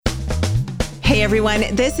Hey everyone,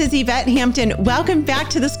 this is Yvette Hampton. Welcome back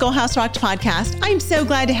to the Schoolhouse Rocked podcast. I'm so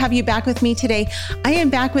glad to have you back with me today. I am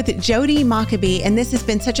back with Jody Mockabee, and this has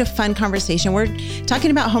been such a fun conversation. We're talking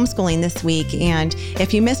about homeschooling this week, and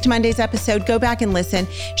if you missed Monday's episode, go back and listen.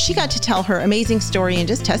 She got to tell her amazing story and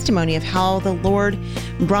just testimony of how the Lord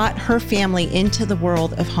brought her family into the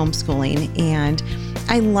world of homeschooling. And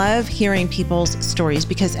I love hearing people's stories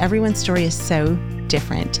because everyone's story is so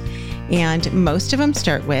different. And most of them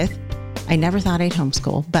start with, I never thought I'd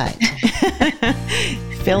homeschool, but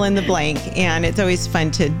fill in the blank. And it's always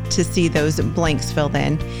fun to see those blanks filled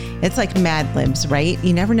in. It's like Mad Libs, right?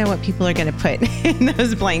 You never know what people are going to put in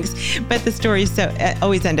those blanks, but the stories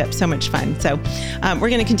always end up so much fun. So we're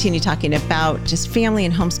going to continue talking about just family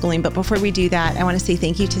and homeschooling. But before we do that, I want to say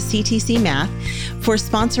thank you to CTC Math for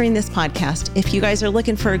sponsoring this podcast. If you guys are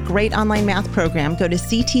looking for a great online math program, go to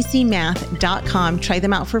ctcmath.com. Try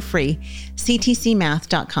them out for free.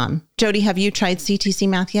 ctcmath.com. Jody, have you tried CTC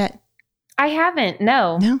Math yet? I haven't,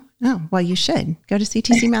 no. No? Oh, well, you should go to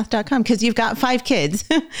ctcmath.com because you've got 5 kids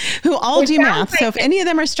who all do math. So if any of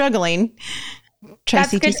them are struggling, try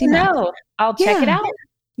That's CTC good to Math. know. I'll check it out.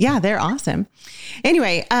 Yeah, they're awesome.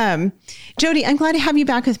 Anyway, Jody, I'm glad to have you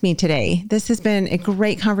back with me today. This has been a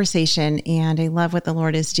great conversation, and I love what the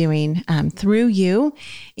Lord is doing through you.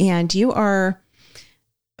 And you are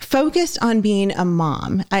focused on being a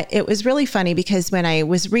mom. It was really funny because when I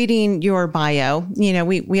was reading your bio, you know,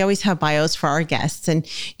 we always have bios for our guests, and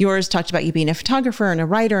yours talked about you being a photographer and a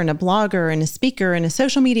writer and a blogger and a speaker and a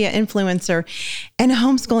social media influencer and a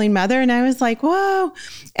homeschooling mother. And I was like, whoa.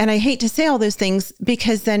 And I hate to say all those things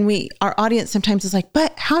because then our audience sometimes is like,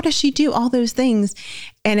 but how does she do all those things?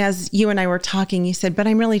 And as you and I were talking, you said, but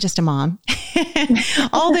I'm really just a mom.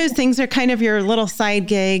 All those things are kind of your little side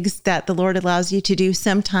gigs that the Lord allows you to do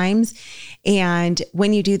sometimes. And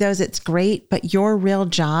when you do those, it's great. But your real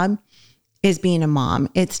job is being a mom.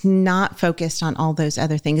 It's not focused on all those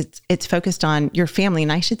other things. It's focused on your family.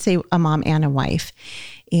 And I should say a mom and a wife.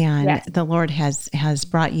 And yes, the Lord has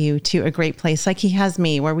brought you to a great place like he has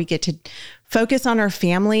me, where we get to focus on our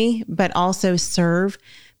family, but also serve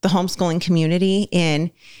the homeschooling community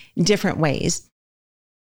in different ways.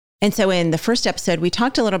 And so in the first episode, we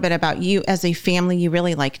talked a little bit about you as a family. You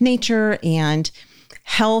really like nature and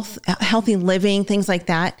health, healthy living, things like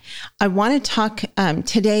that. I want to talk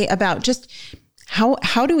today about just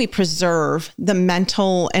how do we preserve the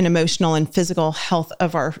mental and emotional and physical health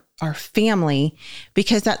of our family,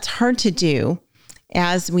 because that's hard to do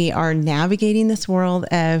as we are navigating this world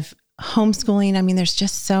of homeschooling. I mean, there's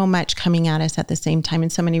just so much coming at us at the same time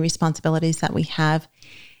and so many responsibilities that we have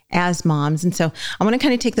as moms. And so I want to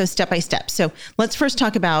kind of take those step by step. So let's first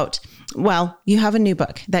talk about, well, you have a new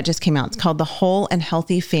book that just came out. It's called The Whole and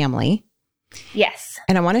Healthy Family. Yes.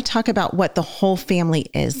 And I want to talk about what the whole family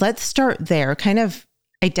is. Let's start there. Kind of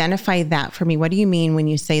identify that for me. What do you mean when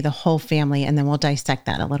you say the whole family? And then we'll dissect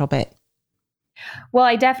that a little bit. Well,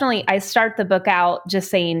 I start the book out just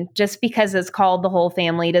saying, just because it's called The Whole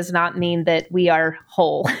Family does not mean that we are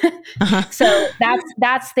whole. Uh-huh. So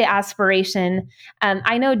that's the aspiration.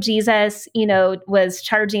 I know Jesus, was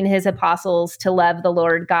charging his apostles to love the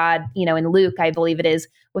Lord God, in Luke, I believe it is,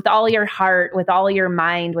 with all your heart, with all your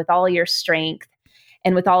mind, with all your strength,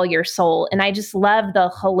 and with all your soul. And I just love the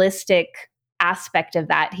holistic aspect of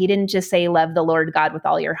that. He didn't just say, love the Lord God with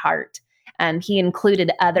all your heart. He included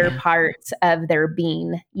other parts of their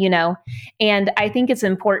being, and I think it's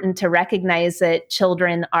important to recognize that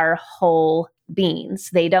children are whole beings.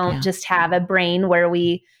 They don't just have a brain where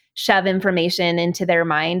we shove information into their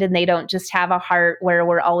mind, and they don't just have a heart where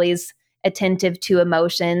we're always attentive to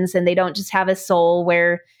emotions, and they don't just have a soul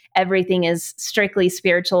where everything is strictly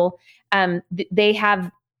spiritual. They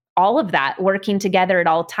have all of that working together at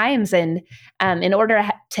all times. And in order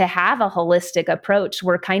to have a holistic approach,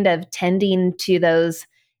 we're kind of tending to those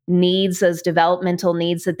needs, those developmental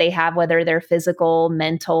needs that they have, whether they're physical,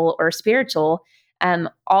 mental, or spiritual,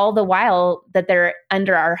 all the while that they're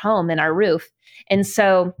under our home and our roof. And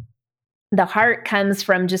so the heart comes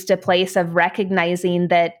from just a place of recognizing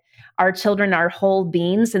that our children are whole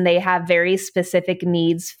beings and they have very specific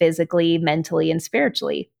needs physically, mentally, and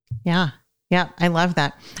spiritually. Yeah. Yeah, I love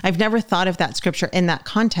that. I've never thought of that scripture in that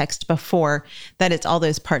context before, that it's all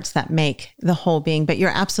those parts that make the whole being, but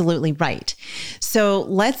you're absolutely right. So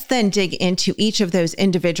let's then dig into each of those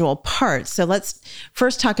individual parts. So let's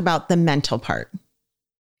first talk about the mental part.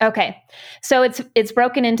 Okay. So it's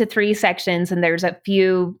broken into 3 sections, and there's a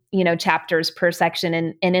few, chapters per section.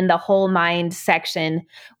 And in the whole mind section,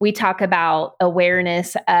 we talk about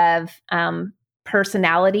awareness of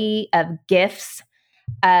personality, of gifts,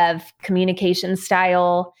 of communication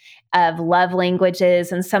style, of love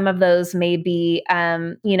languages. And some of those may be,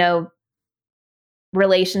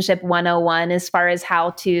 relationship 101 as far as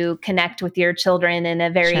how to connect with your children in a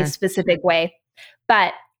very specific way.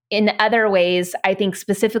 But in other ways, I think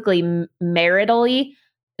specifically maritally,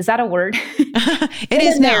 is that a word? It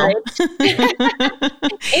is now.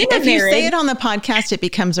 If you say it on the podcast, it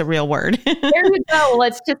becomes a real word. There you go.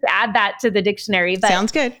 Let's just add that to the dictionary. But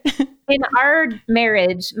sounds good. In our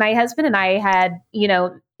marriage, my husband and I had,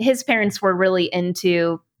 his parents were really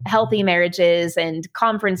into healthy marriages and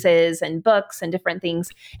conferences and books and different things.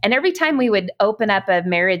 And every time we would open up a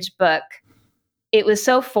marriage book, it was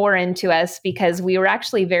so foreign to us because we were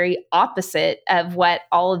actually very opposite of what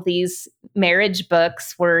all of these marriage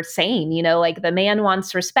books were saying, like the man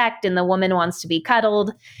wants respect and the woman wants to be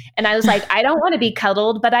cuddled. And I was like, I don't want to be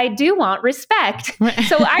cuddled, but I do want respect.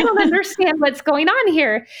 So I don't understand what's going on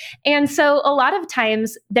here. And so a lot of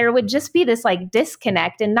times there would just be this like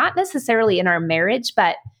disconnect, and not necessarily in our marriage,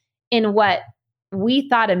 but in what we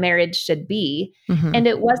thought a marriage should be. Mm-hmm. And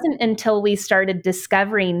it wasn't until we started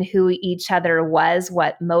discovering who each other was,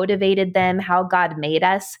 what motivated them, how God made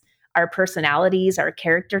us, our personalities, our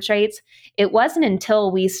character traits. It wasn't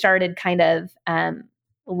until we started kind of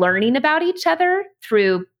learning about each other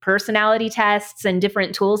through personality tests and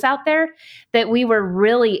different tools out there that we were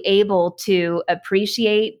really able to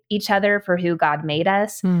appreciate each other for who God made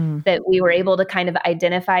us, that we were able to kind of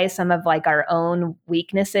identify some of like our own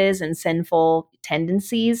weaknesses and sinful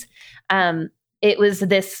tendencies. It was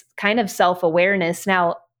this kind of self-awareness.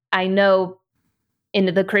 Now, I know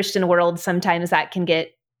in the Christian world, sometimes that can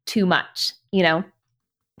get too much,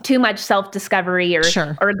 too much self-discovery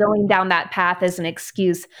or going down that path as an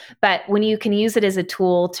excuse. But when you can use it as a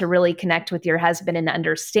tool to really connect with your husband and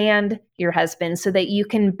understand your husband so that you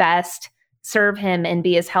can best serve him and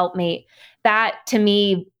be his helpmate, that to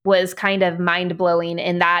me was kind of mind-blowing.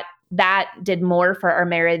 And that did more for our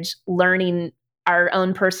marriage, learning our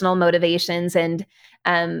own personal motivations and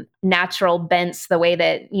natural bents, the way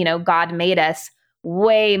that, God made us,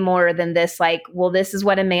 way more than this, like, well, this is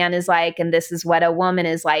what a man is like, and this is what a woman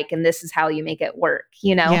is like, and this is how you make it work,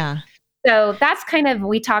 Yeah. So that's kind of,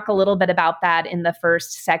 we talk a little bit about that in the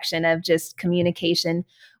first section of just communication.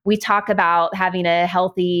 We talk about having a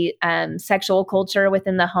healthy sexual culture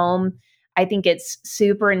within the home. I think it's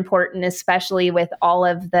super important, especially with all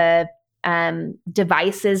of the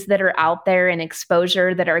devices that are out there and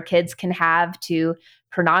exposure that our kids can have to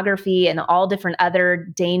pornography and all different other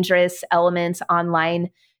dangerous elements online,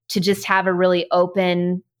 to just have a really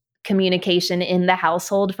open communication in the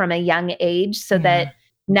household from a young age so that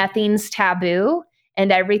nothing's taboo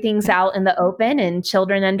and everything's out in the open, and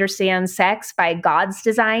children understand sex by God's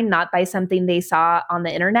design, not by something they saw on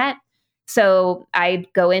the internet. So I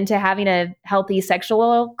go into having a healthy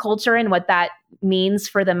sexual culture and what that means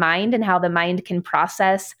for the mind and how the mind can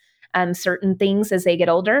process certain things as they get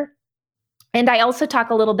older. And I also talk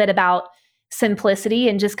a little bit about simplicity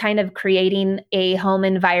and just kind of creating a home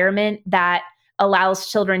environment that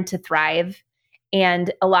allows children to thrive.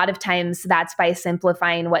 And a lot of times that's by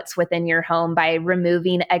simplifying what's within your home, by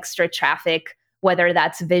removing extra traffic, whether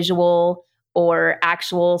that's visual or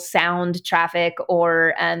actual sound traffic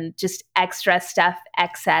or just extra stuff,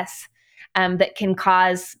 excess, that can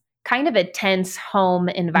cause kind of a tense home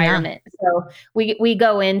environment. Yeah. So we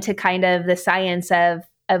go into kind of the science of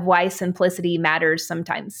why simplicity matters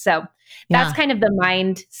sometimes. So that's kind of the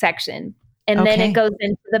mind section. And then it goes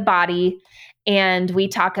into the body, and we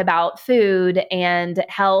talk about food and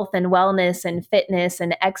health and wellness and fitness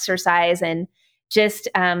and exercise and just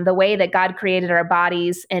the way that God created our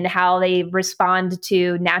bodies and how they respond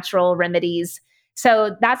to natural remedies.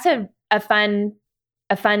 So that's a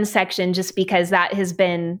fun section, just because that has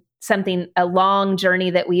been a long journey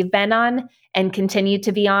that we've been on and continue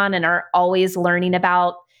to be on and are always learning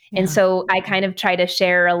about. Yeah. And so I kind of try to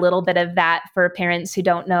share a little bit of that for parents who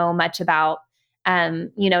don't know much about,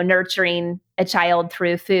 nurturing a child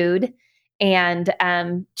through food and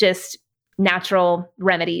just natural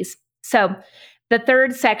remedies. So the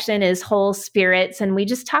third section is whole spirits. And we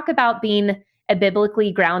just talk about being a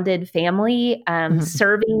biblically grounded family,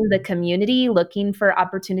 serving the community, looking for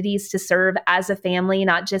opportunities to serve as a family,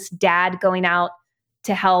 not just dad going out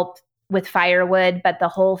to help with firewood, but the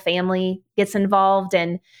whole family gets involved.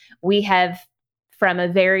 And we have, from a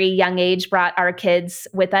very young age, brought our kids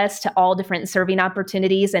with us to all different serving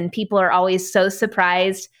opportunities. And people are always so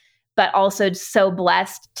surprised, but also so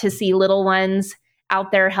blessed to see little ones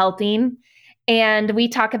out there helping. And we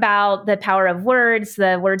talk about the power of words,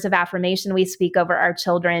 the words of affirmation we speak over our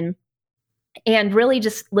children, and really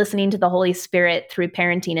just listening to the Holy Spirit through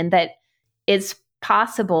parenting, and that it's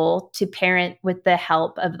possible to parent with the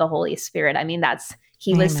help of the Holy Spirit. I mean,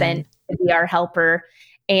 he was sent to be our helper.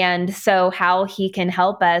 And so how he can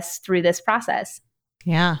help us through this process.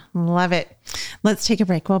 Yeah, love it. Let's take a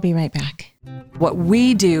break. We'll be right back. What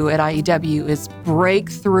we do at IEW is break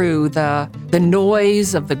through the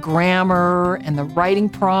noise of the grammar and the writing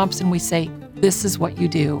prompts, and we say, this is what you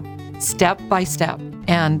do, step by step.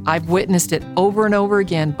 And I've witnessed it over and over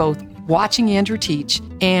again, both watching Andrew teach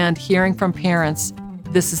and hearing from parents,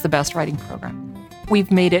 this is the best writing program.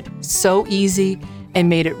 We've made it so easy and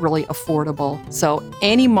made it really affordable. So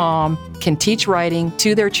any mom can teach writing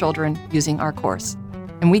to their children using our course,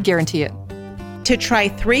 and we guarantee it. To try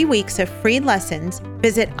 3 weeks of free lessons,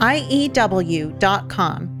 visit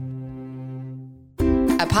IEW.com.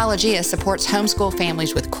 Apologia supports homeschool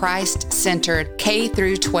families with Christ-centered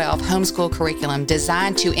K-12 homeschool curriculum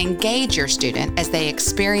designed to engage your student as they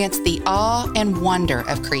experience the awe and wonder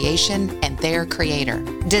of creation and their creator.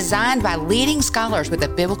 Designed by leading scholars with a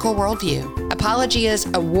biblical worldview, Apologia's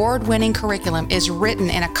award-winning curriculum is written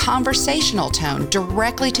in a conversational tone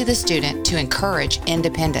directly to the student to encourage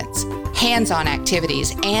independence. Hands-on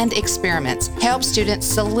activities and experiments help students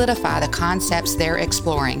solidify the concepts they're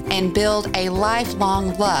exploring and build a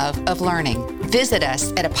lifelong love of learning. Visit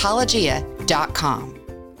us at apologia.com.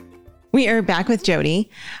 We are back with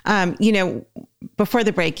Jody. Before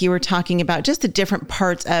the break, you were talking about just the different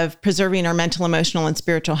parts of preserving our mental, emotional, and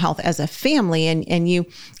spiritual health as a family. And you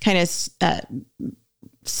kind of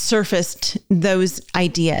surfaced those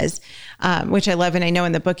ideas, which I love. And I know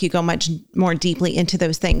in the book, you go much more deeply into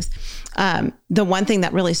those things. The one thing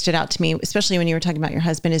that really stood out to me, especially when you were talking about your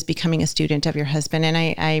husband, is becoming a student of your husband. And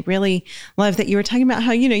I really love that you were talking about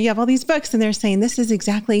how, you have all these books and they're saying this is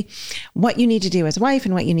exactly what you need to do as a wife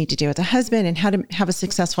and what you need to do as a husband and how to have a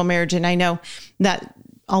successful marriage. And I know that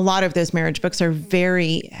a lot of those marriage books are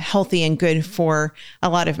very healthy and good for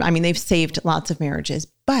they've saved lots of marriages,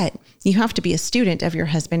 but you have to be a student of your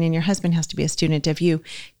husband and your husband has to be a student of you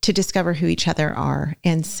to discover who each other are.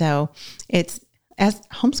 And so it's, as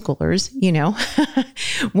homeschoolers,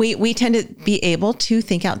 we tend to be able to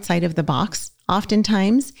think outside of the box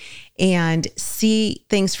oftentimes and see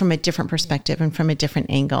things from a different perspective and from a different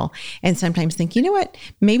angle. And sometimes think, you know what,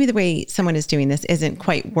 maybe the way someone is doing this isn't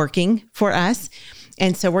quite working for us.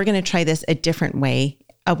 And so we're going to try this a different way,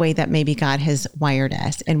 a way that maybe God has wired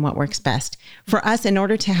us and what works best for us in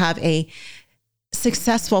order to have a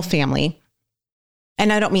successful family.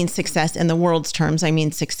 And I don't mean success in the world's terms. I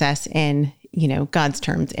mean success in, God's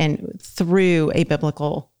terms and through a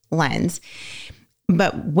biblical lens.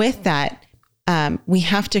 But with that, we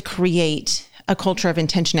have to create a culture of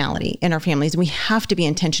intentionality in our families. We have to be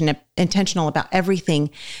intentional about everything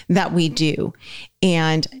that we do.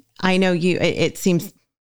 And I know it seems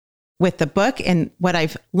with the book and what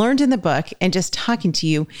I've learned in the book and just talking to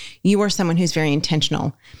you, you are someone who's very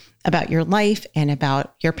intentional about your life and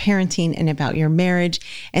about your parenting and about your marriage.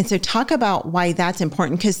 And so talk about why that's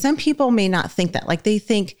important, because some people may not think that. Like they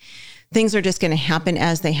think things are just going to happen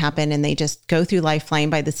as they happen and they just go through life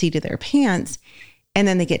flying by the seat of their pants. And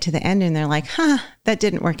then they get to the end and they're like, that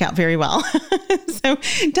didn't work out very well. So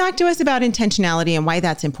talk to us about intentionality and why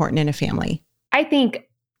that's important in a family. I think,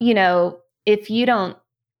 if you don't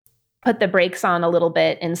put the brakes on a little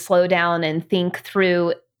bit and slow down and think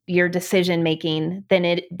through your decision making,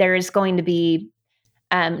 then there is going to be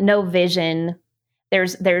no vision.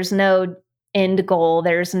 There's no end goal.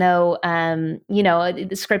 There's no,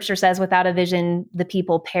 the scripture says without a vision, the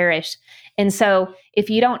people perish. And so if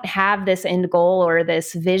you don't have this end goal or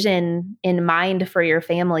this vision in mind for your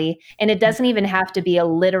family, and it doesn't even have to be a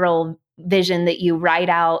literal vision that you write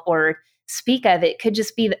out or speak of, it could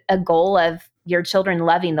just be a goal of your children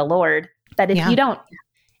loving the Lord. But if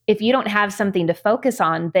you don't have something to focus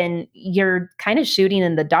on, then you're kind of shooting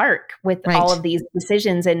in the dark with all of these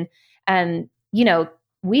decisions. And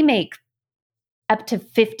we make up to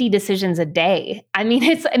 50 decisions a day. I mean,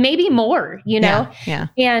 it's maybe more, Yeah.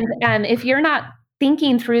 And if you're not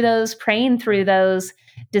thinking through those, praying through those,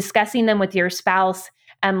 discussing them with your spouse,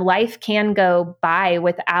 life can go by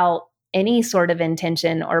without any sort of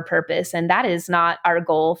intention or purpose. And that is not our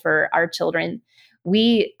goal for our children.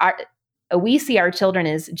 We see our children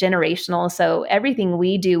as generational. So everything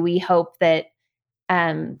we do, we hope that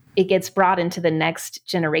it gets brought into the next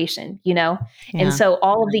generation, And so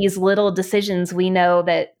all of these little decisions we know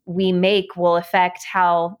that we make will affect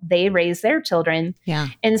how they raise their children. Yeah.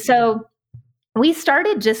 And so we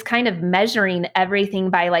started just kind of measuring everything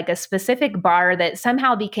by like a specific bar that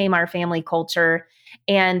somehow became our family culture.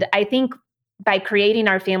 And I think by creating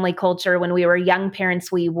our family culture, when we were young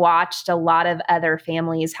parents, we watched a lot of other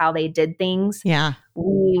families, how they did things. Yeah.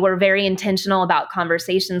 We were very intentional about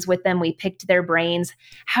conversations with them. We picked their brains.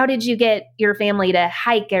 How did you get your family to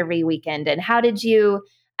hike every weekend? And how did you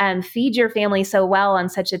feed your family so well on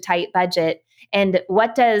such a tight budget? And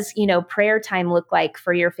what does, prayer time look like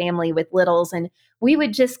for your family with littles? And we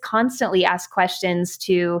would just constantly ask questions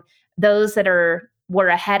to those that were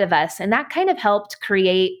ahead of us. And that kind of helped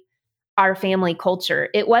create our family culture.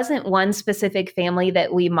 It wasn't one specific family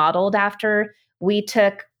that we modeled after. We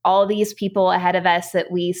took all these people ahead of us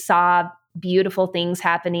that we saw beautiful things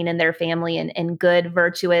happening in their family and good,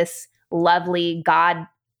 virtuous, lovely,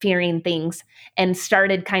 God-fearing things, and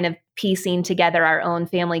started kind of piecing together our own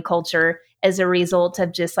family culture as a result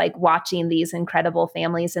of just like watching these incredible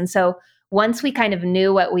families. And so once we kind of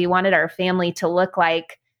knew what we wanted our family to look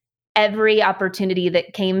like, every opportunity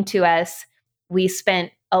that came to us, we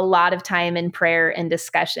spent a lot of time in prayer and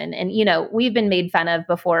discussion. And, we've been made fun of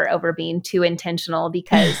before over being too intentional,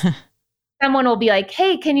 because someone will be like,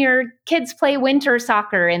 hey, can your kids play winter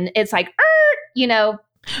soccer? And it's like,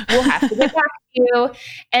 we'll have to get back to you.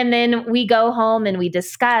 And then we go home and we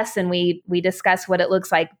discuss, and we discuss what it looks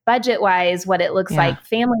like budget wise, what it looks like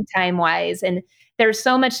family time wise. And there's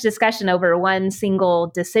so much discussion over one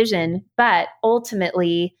single decision, but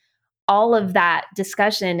ultimately all of that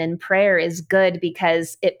discussion and prayer is good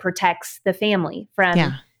because it protects the family from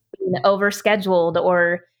being overscheduled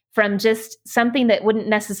or from just something that wouldn't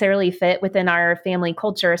necessarily fit within our family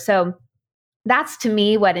culture. So that's, to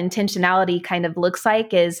me, what intentionality kind of looks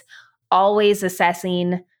like, is always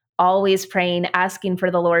assessing, always praying, asking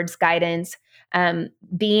for the Lord's guidance,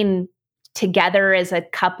 being together as a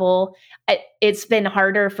couple. It's been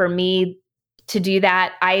harder for me to do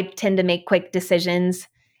that. I tend to make quick decisions.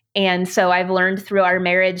 And so I've learned through our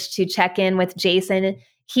marriage to check in with Jason.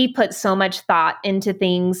 He puts so much thought into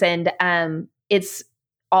things, and it's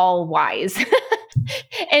all wise.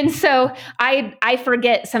 And so I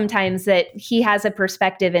forget sometimes that he has a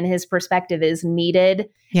perspective, and his perspective is needed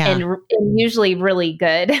and usually really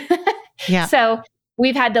good. So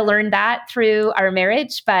we've had to learn that through our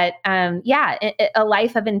marriage. But a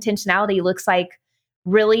life of intentionality looks like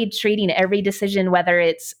really treating every decision, whether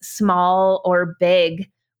it's small or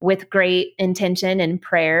big, with great intention and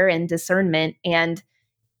prayer and discernment, and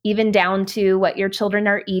even down to what your children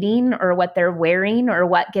are eating or what they're wearing or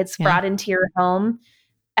what gets brought into your home.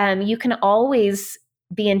 You can always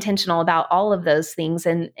be intentional about all of those things.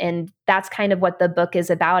 And that's kind of what the book is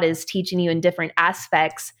about, is teaching you in different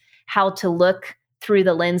aspects how to look through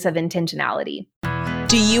the lens of intentionality.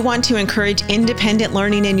 Do you want to encourage independent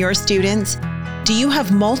learning in your students? Do you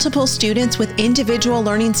have multiple students with individual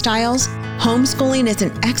learning styles? Homeschooling is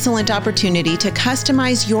an excellent opportunity to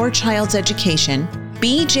customize your child's education.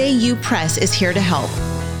 BJU Press is here to help.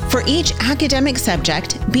 For each academic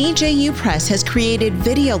subject, BJU Press has created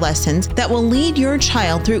video lessons that will lead your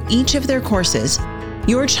child through each of their courses.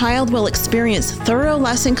 Your child will experience thorough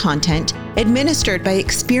lesson content administered by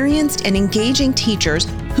experienced and engaging teachers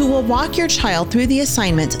who will walk your child through the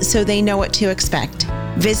assignments so they know what to expect.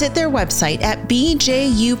 Visit their website at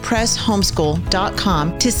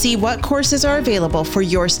bjupresshomeschool.com to see what courses are available for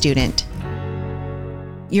your student.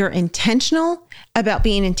 You're intentional about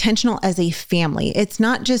being intentional as a family. It's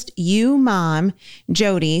not just you, Mom,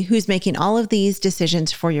 Jody, who's making all of these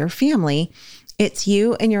decisions for your family. It's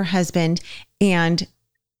you and your husband, and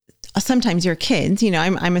sometimes your kids.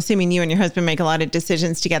 I'm assuming you and your husband make a lot of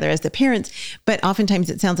decisions together as the parents, but oftentimes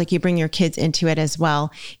it sounds like you bring your kids into it as well,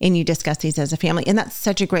 and you discuss these as a family. And that's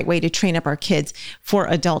such a great way to train up our kids for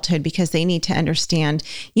adulthood, because they need to understand,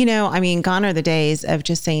 gone are the days of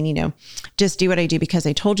just saying, just do what I do because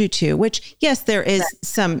I told you to, which, yes, there is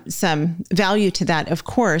some value to that. Of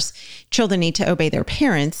course, children need to obey their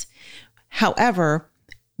parents. However,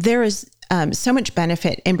 there is so much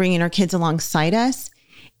benefit in bringing our kids alongside us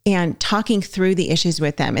and talking through the issues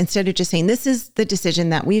with them, instead of just saying, this is the decision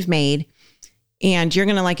that we've made and you're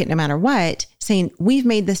going to like it no matter what, saying, we've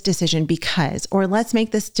made this decision because, or let's make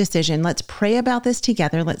this decision. Let's pray about this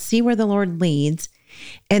together. Let's see where the Lord leads.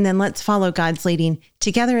 And then let's follow God's leading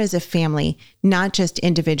together as a family, not just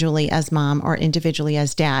individually as mom or individually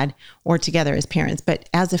as dad or together as parents, but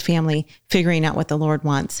as a family, figuring out what the Lord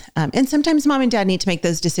wants. And sometimes mom and dad need to make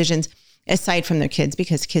those decisions aside from their kids,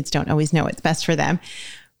 because kids don't always know what's best for them.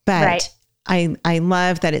 But I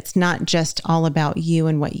love that it's not just all about you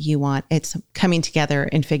and what you want. It's coming together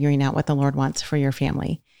and figuring out what the Lord wants for your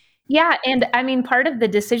family. Yeah. And part of the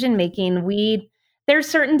decision making, there's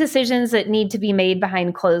certain decisions that need to be made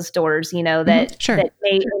behind closed doors, that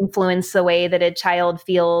may influence the way that a child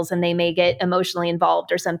feels, and they may get emotionally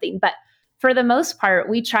involved or something. But for the most part,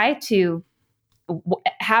 we try to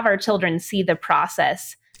have our children see the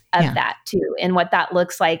process of that too, and what that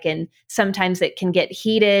looks like. And sometimes it can get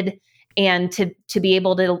heated, and to be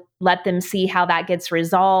able to let them see how that gets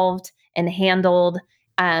resolved and handled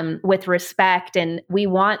with respect. And we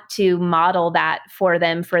want to model that for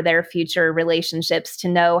them, for their future relationships, to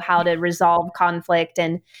know how to resolve conflict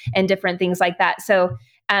and different things like that. So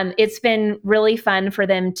it's been really fun for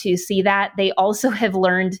them to see that. They also have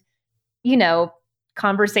learned,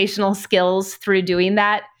 conversational skills through doing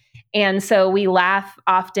that. And so we laugh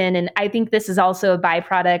often. And I think this is also a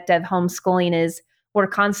byproduct of homeschooling, is we're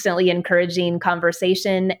constantly encouraging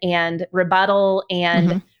conversation and rebuttal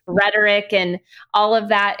and rhetoric and all of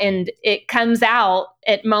that. And it comes out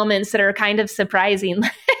at moments that are kind of surprising.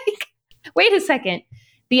 Like, wait a second.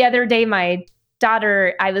 The other day, my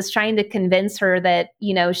daughter, I was trying to convince her that,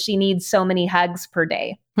 she needs so many hugs per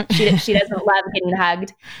day. She doesn't love getting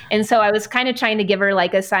hugged. And so I was kind of trying to give her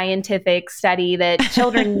like a scientific study that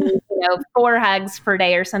children need, 4 hugs per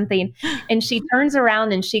day or something. And she turns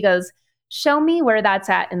around and she goes, "Show me where that's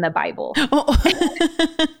at in the Bible." Oh.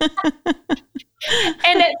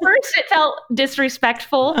 And at first it felt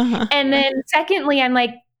disrespectful. And then secondly, I'm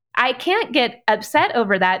like, I can't get upset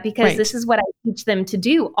over that, because this is what I teach them to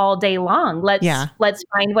do all day long. Let's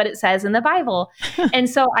find what it says in the Bible. And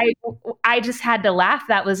so I just had to laugh.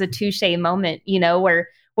 That was a touche moment, where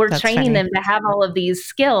we're training them to have all of these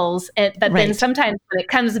skills. But then sometimes when it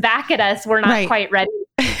comes back at us, we're not quite ready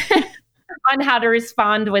on how to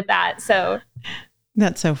respond with that. So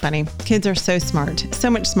that's so funny. Kids are so smart, so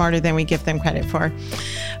much smarter than we give them credit for.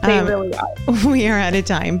 They really are. We are out of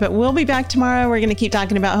time, but we'll be back tomorrow. We're going to keep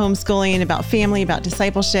talking about homeschooling, about family, about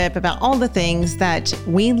discipleship, about all the things that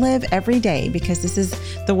we live every day, because this is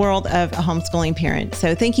the world of a homeschooling parent.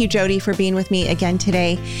 So thank you, Jody, for being with me again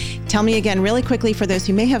today. Tell me again really quickly, for those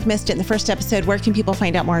who may have missed it in the first episode, where can people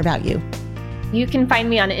find out more about you? You can find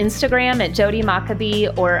me on Instagram at Jody Maccabee,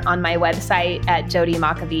 or on my website at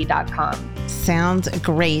jodymaccabee.com. Sounds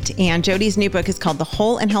great. And Jody's new book is called The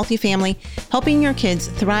Whole and Healthy Family, Helping Your Kids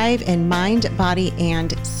Thrive in Mind, Body,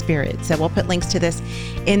 and Spirit. So we'll put links to this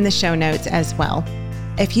in the show notes as well.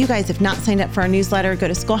 If you guys have not signed up for our newsletter, go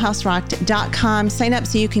to schoolhouserocked.com, sign up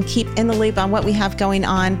so you can keep in the loop on what we have going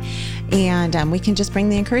on. And we can just bring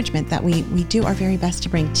the encouragement that we do our very best to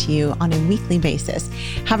bring to you on a weekly basis.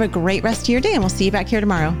 Have a great rest of your day, and we'll see you back here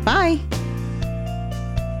tomorrow. Bye.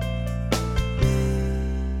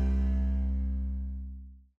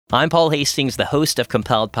 I'm Paul Hastings, the host of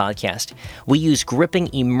Compelled Podcast. We use gripping,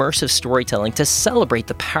 immersive storytelling to celebrate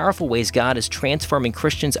the powerful ways God is transforming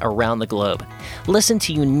Christians around the globe. Listen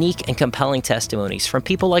to unique and compelling testimonies from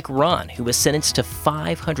people like Ron, who was sentenced to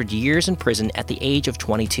 500 years in prison at the age of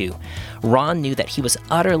 22. Ron knew that he was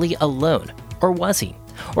utterly alone, or was he?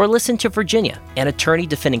 Or listen to Virginia, an attorney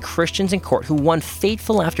defending Christians in court who one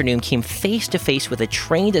fateful afternoon came face to face with a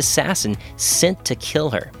trained assassin sent to kill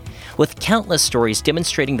her. With countless stories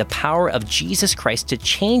demonstrating the power of Jesus Christ to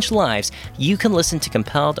change lives, you can listen to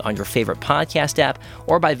Compelled on your favorite podcast app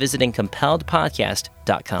or by visiting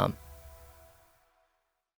compelledpodcast.com.